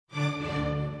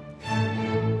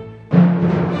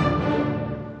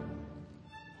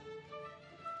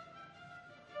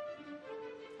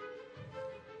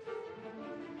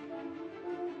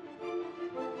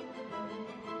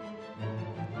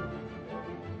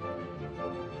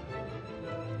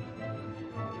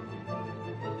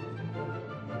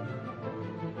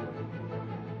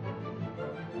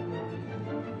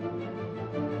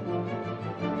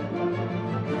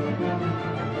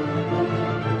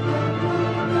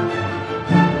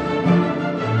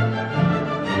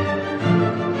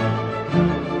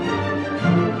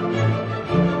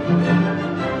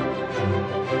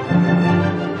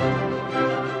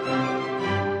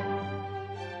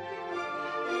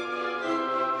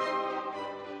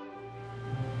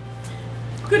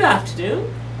Good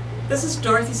afternoon. This is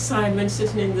Dorothy Simon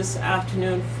sitting in this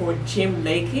afternoon for Jim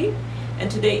Lakey, and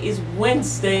today is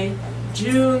Wednesday,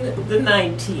 June the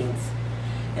 19th.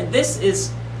 And this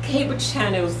is cable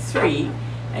channel 3,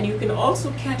 and you can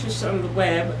also catch us on the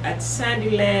web at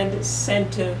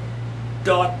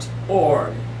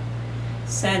sandylandcenter.org.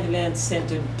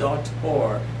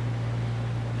 sandylandcenter.org.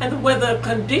 And the weather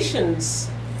conditions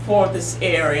for this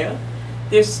area,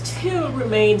 there still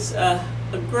remains a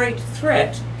great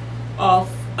threat of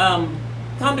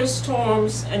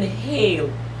thunderstorms and hail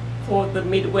for the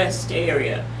Midwest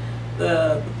area.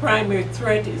 The primary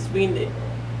threat is being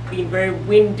very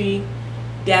windy,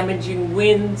 damaging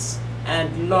winds,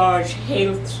 and large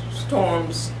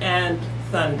hailstorms and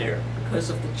thunder because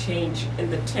of the change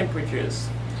in the temperatures.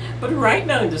 But right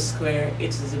now in the square, it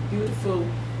is a beautiful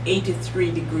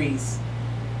 83 degrees.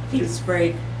 Feels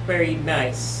very, very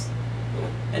nice.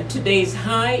 And today's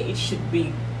high, it should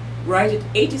be right at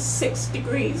 86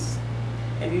 degrees.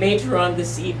 And later on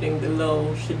this evening, the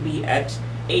low should be at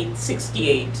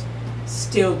 68.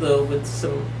 Still though, with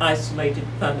some isolated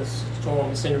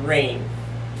thunderstorms and rain.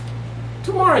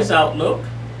 Tomorrow's outlook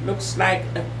looks like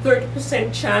a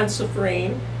 30% chance of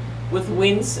rain with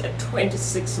winds at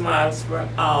 26 miles per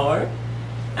hour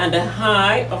and a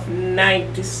high of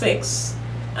 96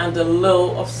 and a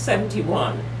low of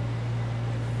 71.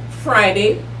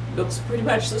 Friday looks pretty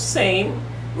much the same,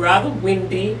 rather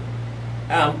windy,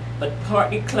 but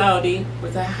partly cloudy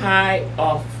with a high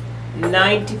of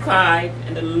 95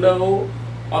 and a low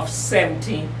of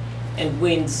 70 and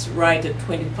winds right at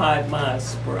 25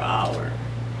 miles per hour.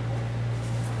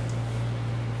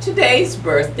 Today's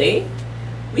birthday,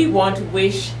 we want to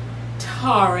wish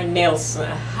Tara Nelson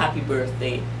a happy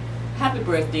birthday. Happy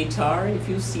birthday, Tara, and if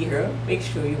you see her, make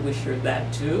sure you wish her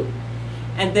that too.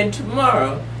 And then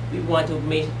tomorrow, we want to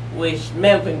wish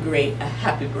Melvin Gray a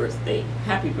happy birthday.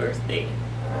 Happy birthday.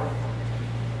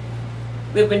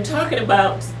 We've been talking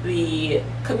about the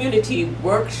community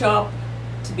workshop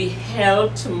to be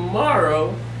held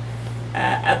tomorrow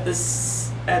at the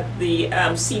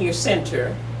Senior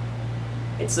Center.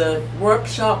 It's a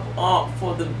workshop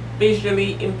for the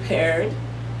visually impaired.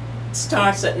 It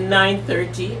starts at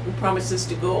 9:30 and promises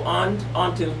to go on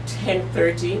until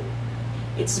 10:30.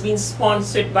 It's been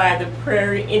sponsored by the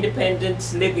Prairie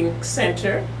Independent Living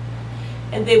Center,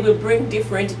 and they will bring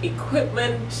different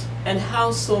equipment and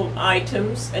household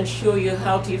items and show you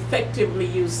how to effectively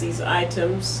use these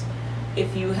items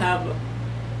if you have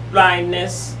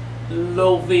blindness,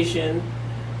 low vision,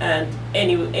 and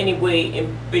any way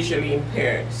visually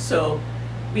impaired. So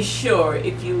be sure,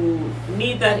 if you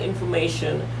need that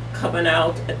information, coming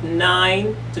out at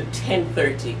 9 to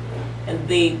 10:30. And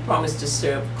they promise to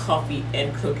serve coffee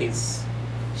and cookies.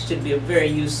 Should be a very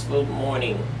useful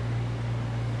morning.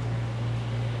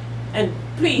 And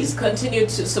please continue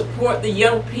to support the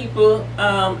young people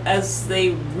as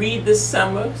they read this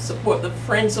summer. Support the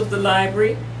Friends of the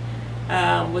Library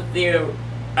with their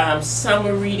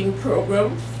summer reading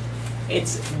program.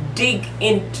 It's Dig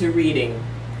Into Reading.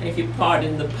 And if you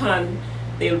pardon the pun,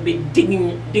 they'll be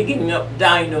digging up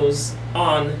dinos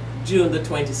on June the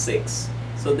 26th.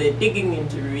 So they're digging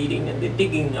into reading and they're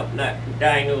digging up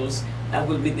dinos. That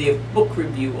will be their book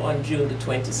review on June the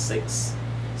 26th.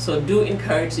 So do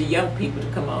encourage the young people to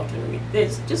come out and read.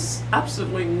 There's just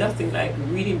absolutely nothing like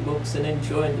reading books and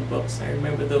enjoying the books. I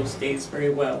remember those days very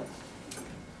well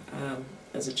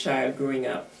as a child growing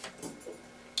up.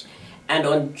 And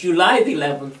on July the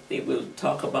 11th, they will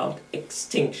talk about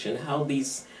extinction, how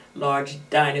these large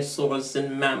dinosaurs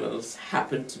and mammals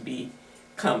happen to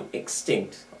become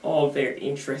extinct. All very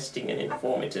interesting and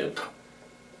informative.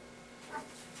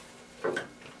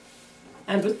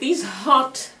 And with these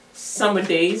hot summer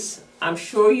days, I'm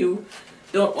sure you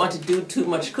don't want to do too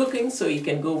much cooking, so you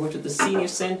can go over to the senior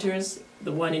centers.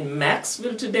 The one in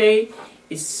Maxville today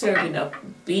is serving up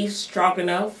beef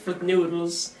stroganoff with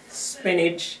noodles,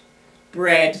 spinach,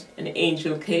 bread, and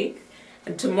angel cake.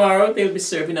 And tomorrow they'll be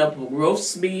serving up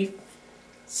roast beef,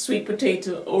 sweet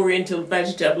potato, oriental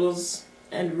vegetables,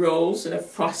 and rolls, and a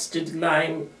frosted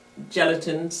lime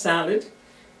gelatin salad.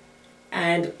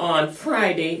 And on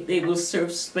Friday, they will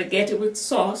serve spaghetti with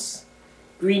sauce,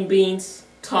 green beans,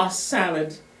 tossed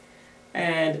salad,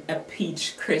 and a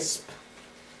peach crisp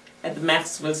at the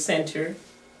Maxwell Center.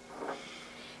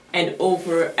 And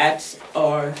over at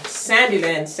our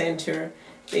Sandyland Center,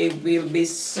 they will be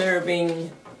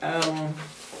serving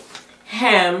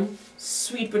ham,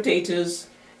 sweet potatoes,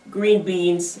 green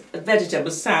beans, a vegetable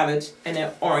salad, and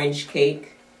an orange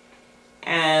cake.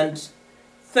 And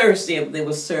Thursday they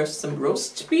will serve some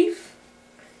roast beef,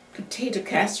 potato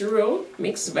casserole,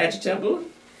 mixed vegetable,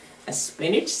 a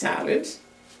spinach salad,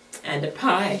 and a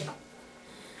pie.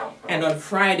 And on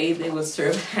Friday, they will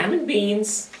serve ham and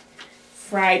beans,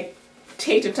 fried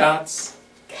tater tots,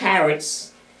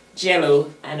 carrots,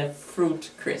 jello, and a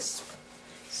fruit crisp.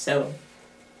 So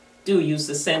do use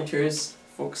the centers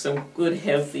for some good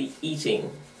healthy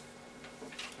eating.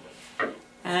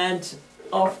 And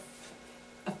of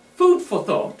a food for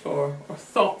thought, or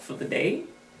thought for the day,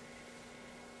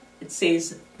 it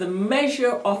says, the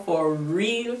measure of a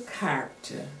real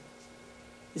character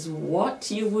is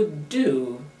what you would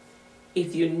do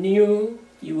if you knew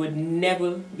you would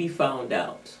never be found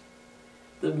out.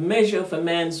 The measure of a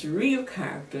man's real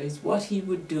character is what he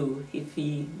would do if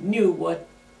he knew what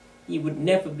he would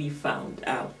never be found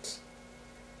out.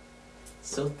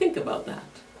 So think about that.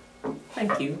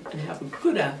 Thank you, and have a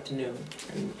good afternoon,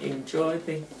 and enjoy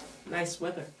the nice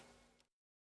weather.